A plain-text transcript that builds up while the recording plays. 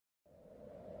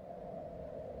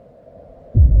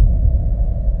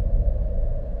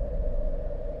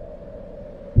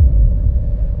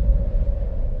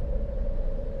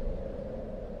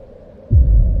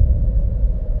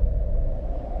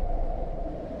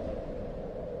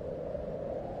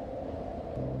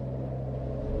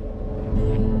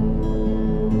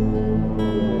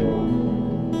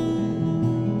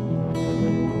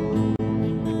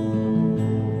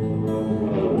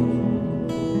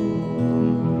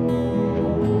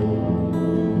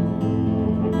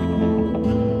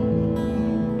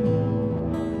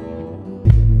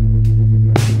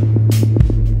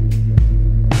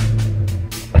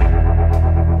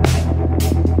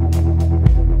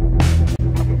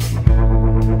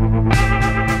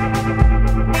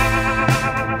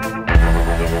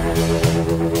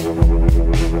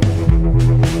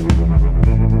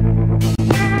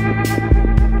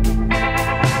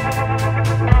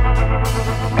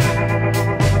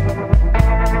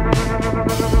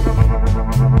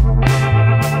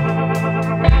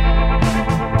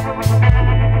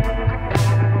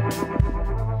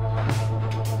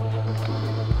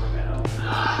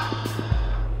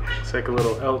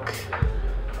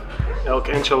elk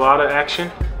enchilada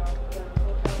action.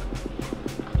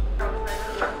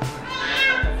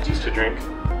 Just a drink.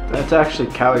 That's actually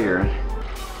cow urine.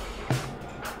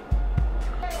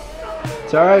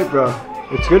 It's alright, bro.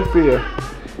 It's good for you.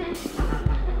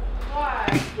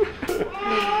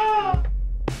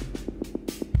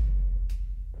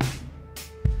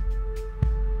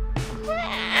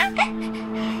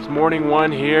 It's morning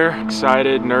one here.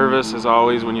 Excited, nervous as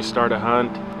always when you start a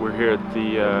hunt. We're here at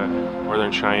the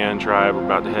Northern Cheyenne Tribe. We're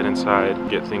about to head inside,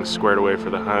 get things squared away for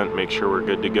the hunt, make sure we're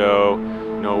good to go,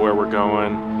 know where we're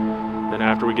going. Then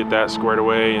after we get that squared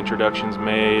away, introductions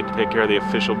made, take care of the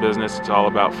official business. It's all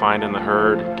about finding the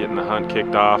herd, getting the hunt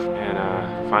kicked off,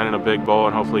 and finding a big bull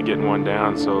and hopefully getting one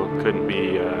down. So couldn't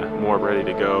be more ready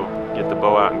to go. Get the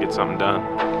bow out and get something done.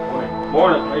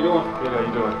 Morning. How you doing? Good. How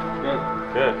you doing? Good.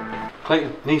 Good.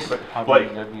 Clayton, niece.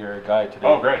 Blake. I'm your guide today.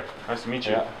 Oh, great. Nice to meet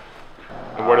you. Yeah.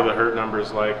 And what are the herd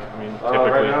numbers like? I mean,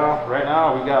 typically. Right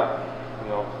now we got,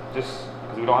 just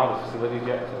because we don't have the facilities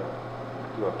yet to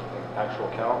do an actual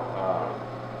count.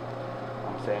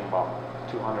 I'm saying about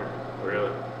 200.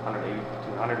 Really? 180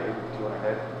 to 200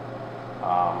 head.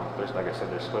 There's, like I said,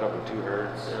 they're split up in two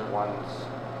herds. Yeah. One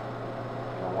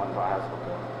has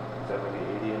about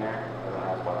 70, 80 in there. The other one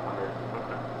has about 100.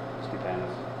 Okay. Just depends.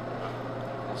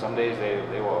 And some days they'll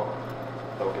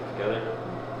get together.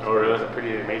 Oh, really? It's a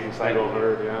pretty amazing sight. Big old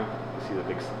herd, yeah. You see the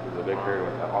big herd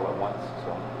all at once.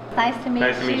 So Nice to meet you.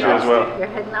 Nice to meet you as well. You're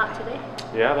heading out today?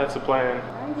 Yeah, that's the plan.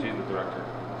 she's the director.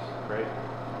 Great.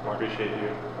 I appreciate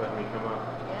you letting me come up.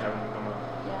 Yeah. Having me come up.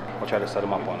 Yeah. We'll try to set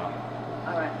him up on All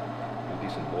right. a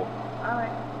decent bull. All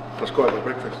right. Let's go have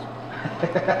breakfast.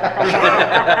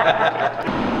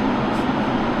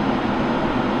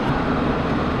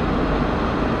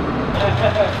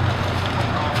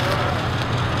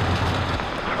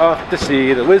 Off to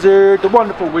see the wizard, the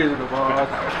wonderful Wizard of Oz.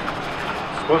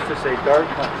 Supposed to say dark,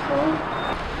 not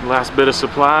strong. Last bit of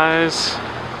supplies.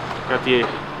 Got the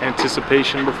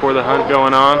anticipation before the hunt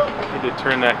going on. Need to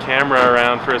turn that camera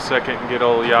around for a second and get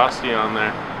old Yossi on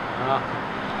there.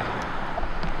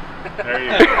 There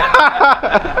you go.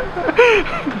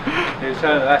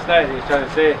 Last night he was trying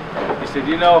to say, he said,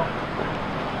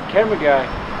 camera guy,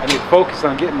 I need to focus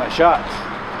on getting my shots.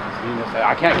 So,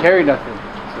 I can't carry nothing.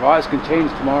 So eyes can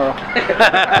change tomorrow.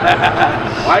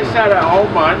 I sat at home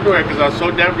in my underwear because I was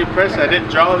so damn depressed I didn't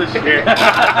draw this year.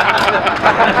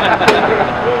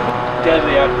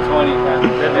 Deadly after 20.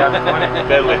 Deadly after 20?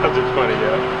 Deadly after 20,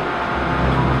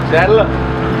 yeah. Saddle up.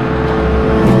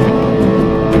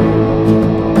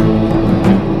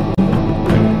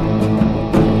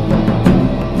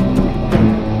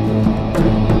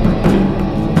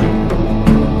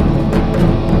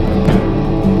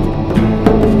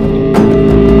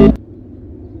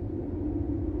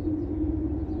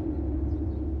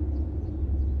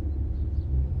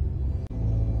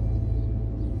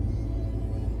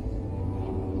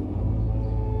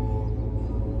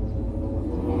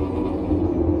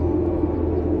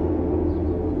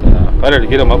 Better to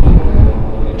get them up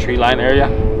in the tree line area,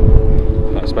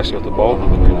 especially with the bow.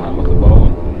 We're gonna hunt with the bow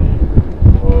and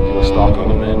do a stalk on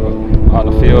them in. But on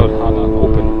the field, on the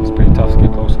open, it's pretty tough to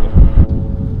get close to them.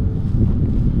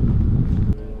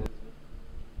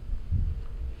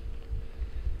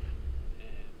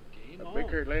 A big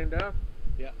herd laying down?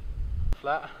 Yeah.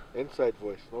 Flat. Inside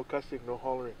voice, no cussing, no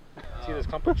hollering. See this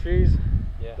clump of trees?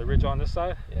 Yeah. The ridge on this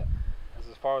side? Yeah. That's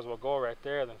as far as we'll go right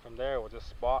there. Then from there, we'll just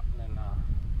spot and then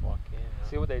walk in.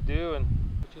 See what they do and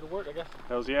put you to work, I guess.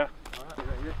 Hells yeah.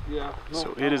 Yeah.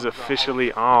 So it is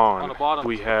officially on.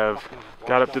 We have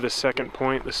got up to the second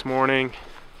point this morning,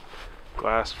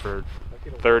 glassed for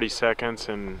 30 seconds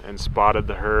and spotted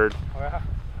the herd.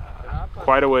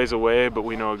 Quite a ways away, but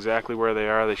we know exactly where they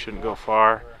are. They shouldn't go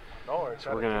far.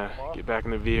 So we're gonna get back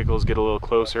in the vehicles, get a little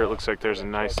closer. It looks like there's a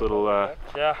nice little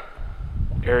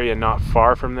area not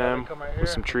far from them with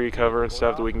some tree cover and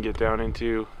stuff that we can get down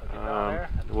into.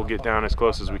 We'll get down as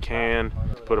close as we can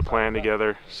to put a plan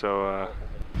together. So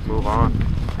move on.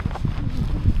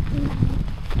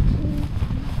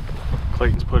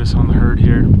 Clayton's put us on the herd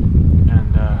here,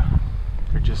 and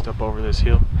they're just up over this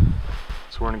hill.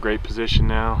 So we're in a great position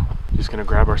now. Just gonna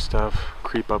grab our stuff,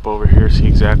 creep up over here, see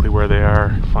exactly where they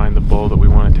are, find the bull that we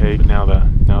want to take. But now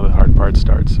the hard part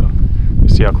starts. So we'll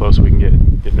see how close we can get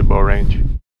into bow range.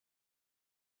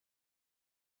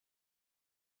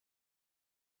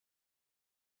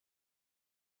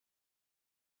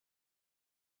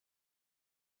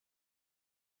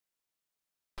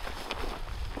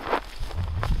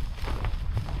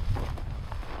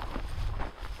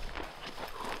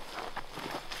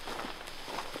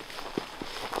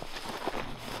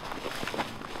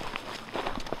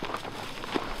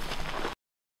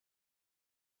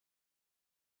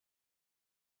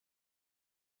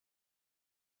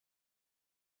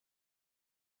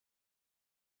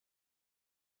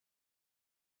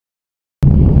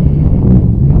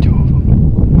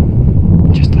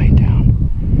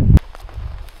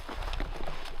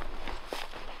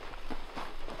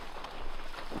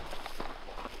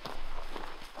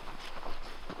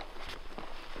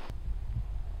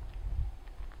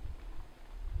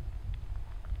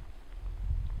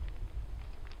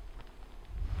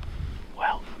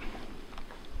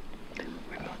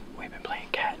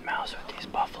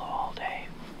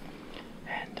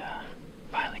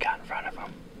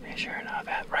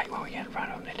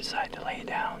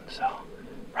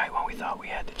 thought we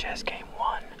had the chess game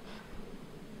won.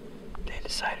 They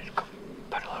decided to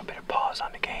put a little bit of pause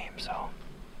on the game, so.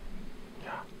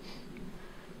 Yeah.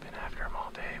 Been after them all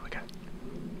day. We got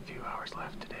a few hours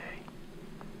left today.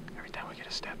 Every time we get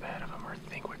a step ahead of them or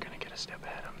think we're going to get a step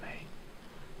ahead of them, they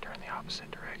turn the opposite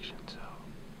direction. So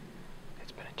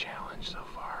it's been a challenge so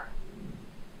far.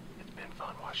 It's been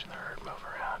fun watching the herd move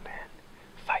around, man.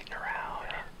 Fighting around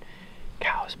and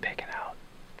cows picking out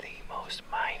the most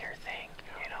minor thing,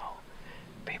 you know.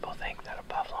 People think that a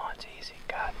buffalo hunt's easy.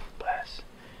 God bless.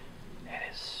 It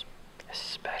is,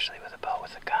 especially with a bow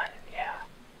with a gun. Yeah,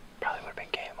 probably would have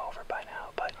been game over by now,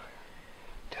 but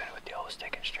doing it with the old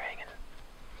stick and string, and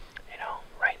you know,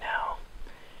 right now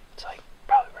it's like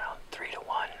probably around 3-1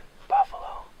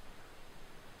 buffalo.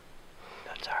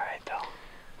 That's all right though.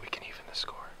 We can even the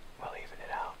score. We'll even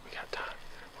it out. We got time.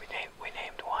 We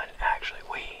named one. Actually,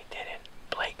 we didn't.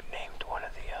 Blake named one of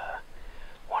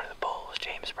the bulls.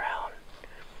 James Brown.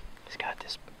 He's got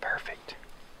this perfect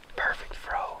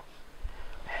fro,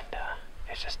 and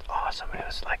it's just awesome. It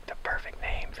was like the perfect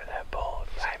name for that bull.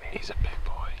 I mean, He's a big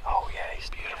boy. oh yeah, he's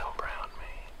Beautiful brown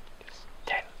man.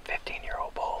 10,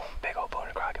 15-year-old bull, big old Boone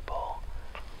and Crockett bull,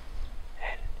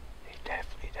 and he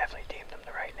definitely deemed him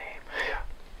the right name. Yeah.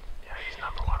 Yeah, he's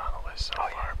number one on the list so Oh,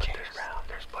 yeah, far. But James Brown.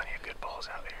 there's plenty of good bulls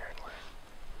out there, and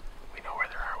we know where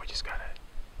there are. We just gotta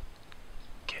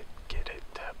get it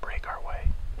to break our way.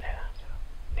 Yeah.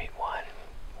 Need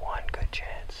one good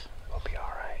chance. We'll be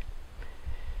all right.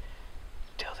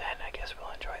 Till then, I guess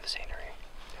we'll enjoy the scenery.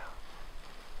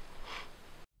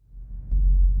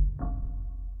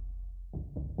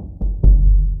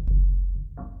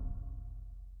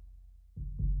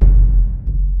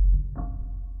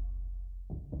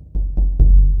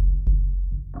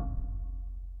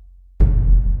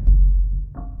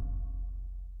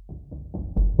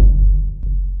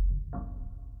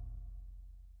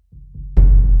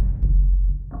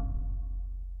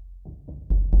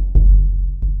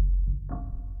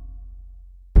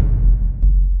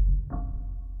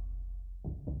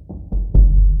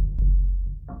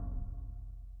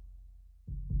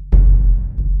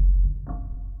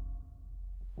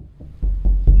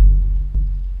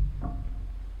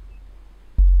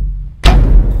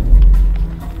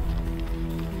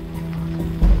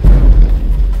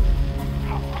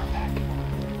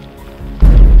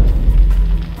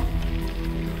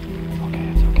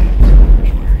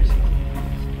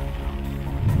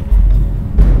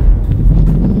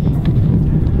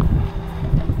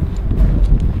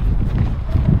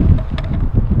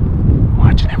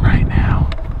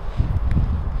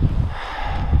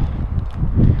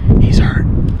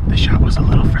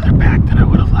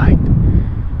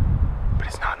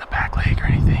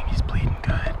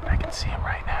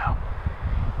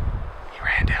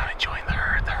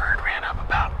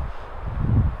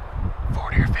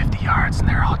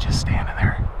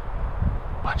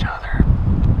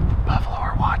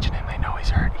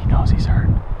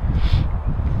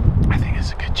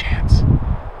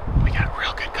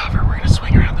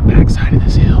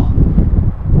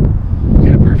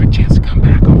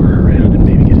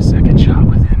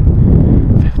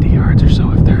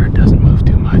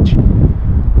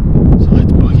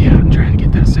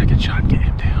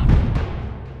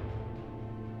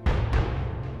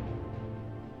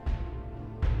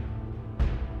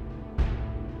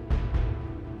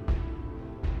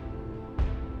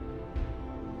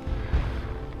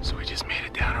 So we just made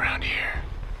it down around here.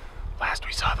 Last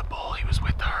we saw the bull, he was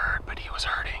with the herd, but he was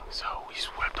hurting, so we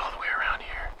swept all the way around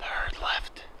here. The herd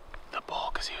left the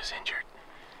bull because he was injured,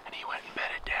 and he went and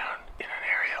bedded down in an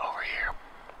area over here.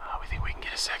 We think we can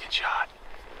get a second shot.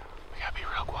 We gotta be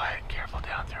real quiet and careful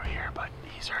down through here, but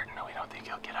he's hurting and we don't think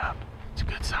he'll get up. It's a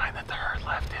good sign that the herd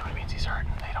left him. It means he's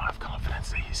hurting. They don't have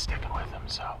confidence that he's sticking with them,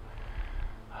 so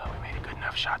we made a good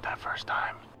enough shot that first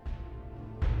time.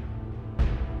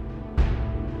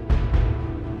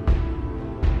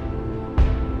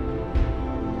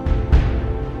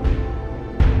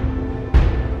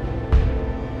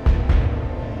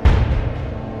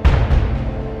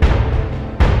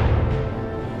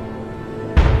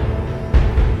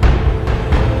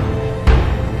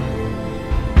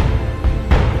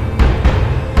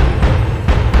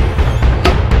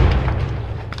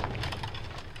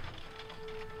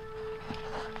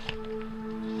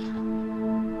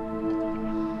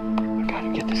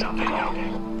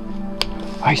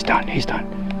 Oh, he's done. He's done.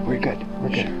 We're good. We're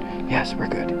good. Yes, we're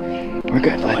good. We're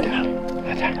good. Let down.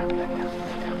 Let down.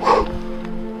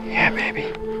 Whew. Yeah,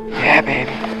 baby. Yeah,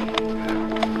 baby.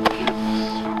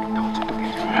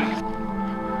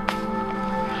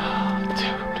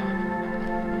 Dude.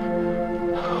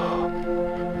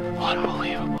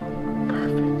 Unbelievable.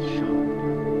 Perfect shot.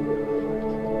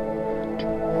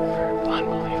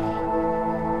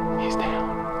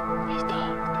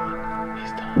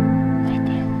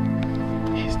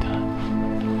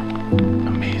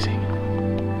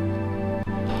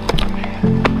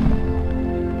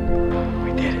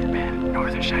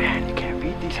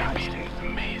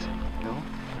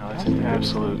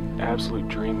 absolute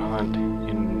dream hunt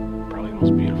in probably the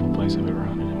most beautiful place I've ever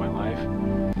hunted in my life.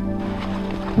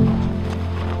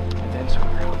 And then swim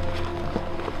around.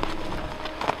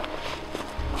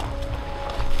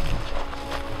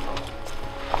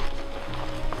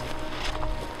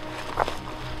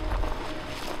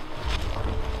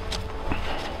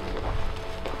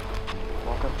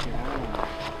 Walk up to your animal.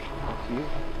 How cute.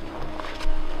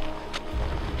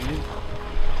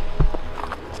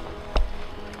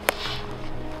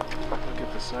 Look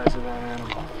at the size of that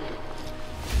animal.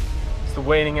 It's the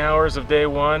waning hours of day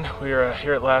one. We are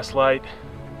here at last light.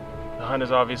 The hunt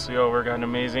is obviously over. Got an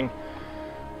amazing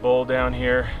bull down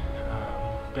here.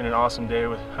 Been an awesome day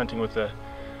with hunting with the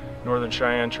Northern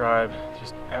Cheyenne Tribe.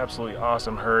 Just absolutely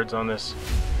awesome herds on this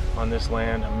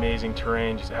land. Amazing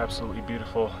terrain, just absolutely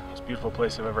beautiful. Most beautiful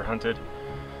place I've ever hunted.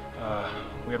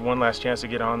 We had one last chance to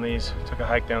get on these. Took a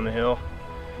hike down the hill.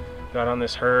 Got on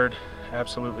this herd.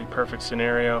 Absolutely perfect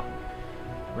scenario.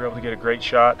 We were able to get a great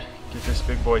shot, get this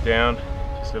big boy down.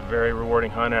 Just a very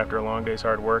rewarding hunt after a long day's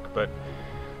hard work, but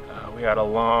we had a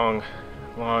long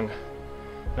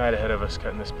night ahead of us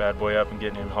cutting this bad boy up and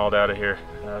getting him hauled out of here.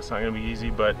 It's not going to be easy,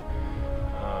 but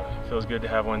it feels good to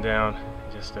have one down.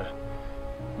 Just an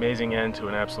amazing end to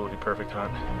an absolutely perfect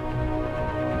hunt.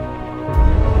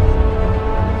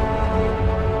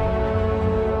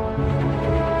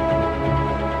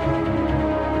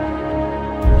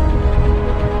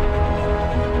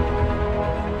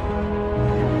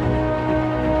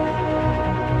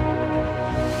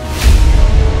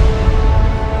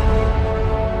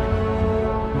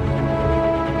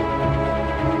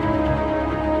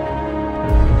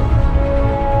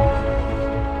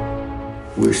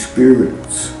 We're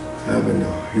spirits having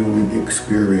a human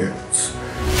experience.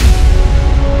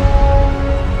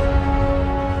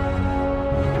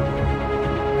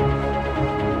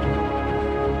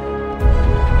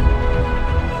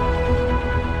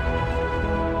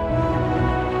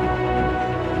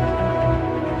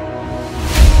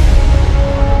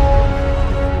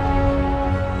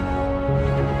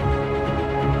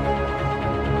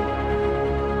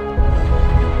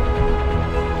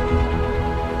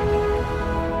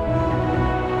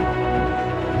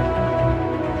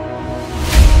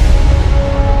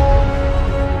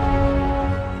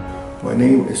 My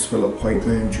name is Philip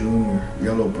Whiteman Jr.,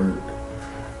 Yellowbird.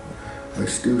 I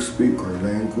still speak our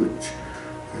language,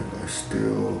 and I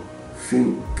still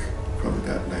think from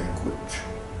that language.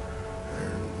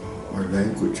 And our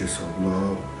language is of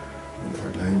love, and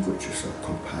our language is of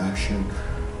compassion,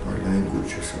 our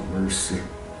language is of mercy.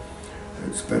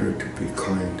 It's better to be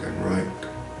kind and right.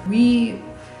 We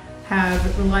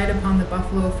have relied upon the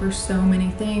buffalo for so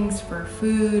many things, for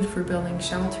food, for building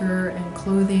shelter and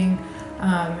clothing.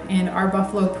 And our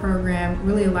buffalo program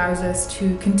really allows us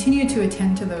to continue to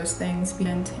attend to those things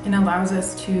and allows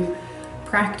us to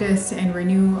practice and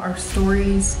renew our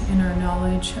stories and our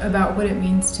knowledge about what it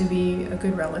means to be a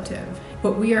good relative.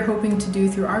 What we are hoping to do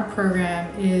through our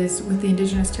program is, with the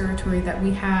indigenous territory that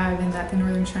we have and that the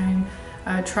Northern Cheyenne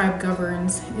Tribe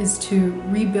governs, is to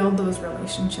rebuild those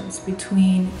relationships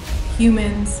between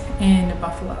humans and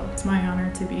buffalo. It's my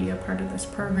honor to be a part of this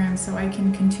program so I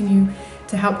can continue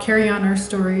to help carry on our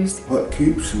stories. What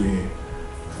keeps me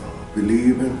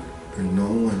believing and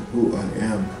knowing who I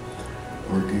am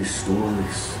are these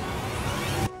stories.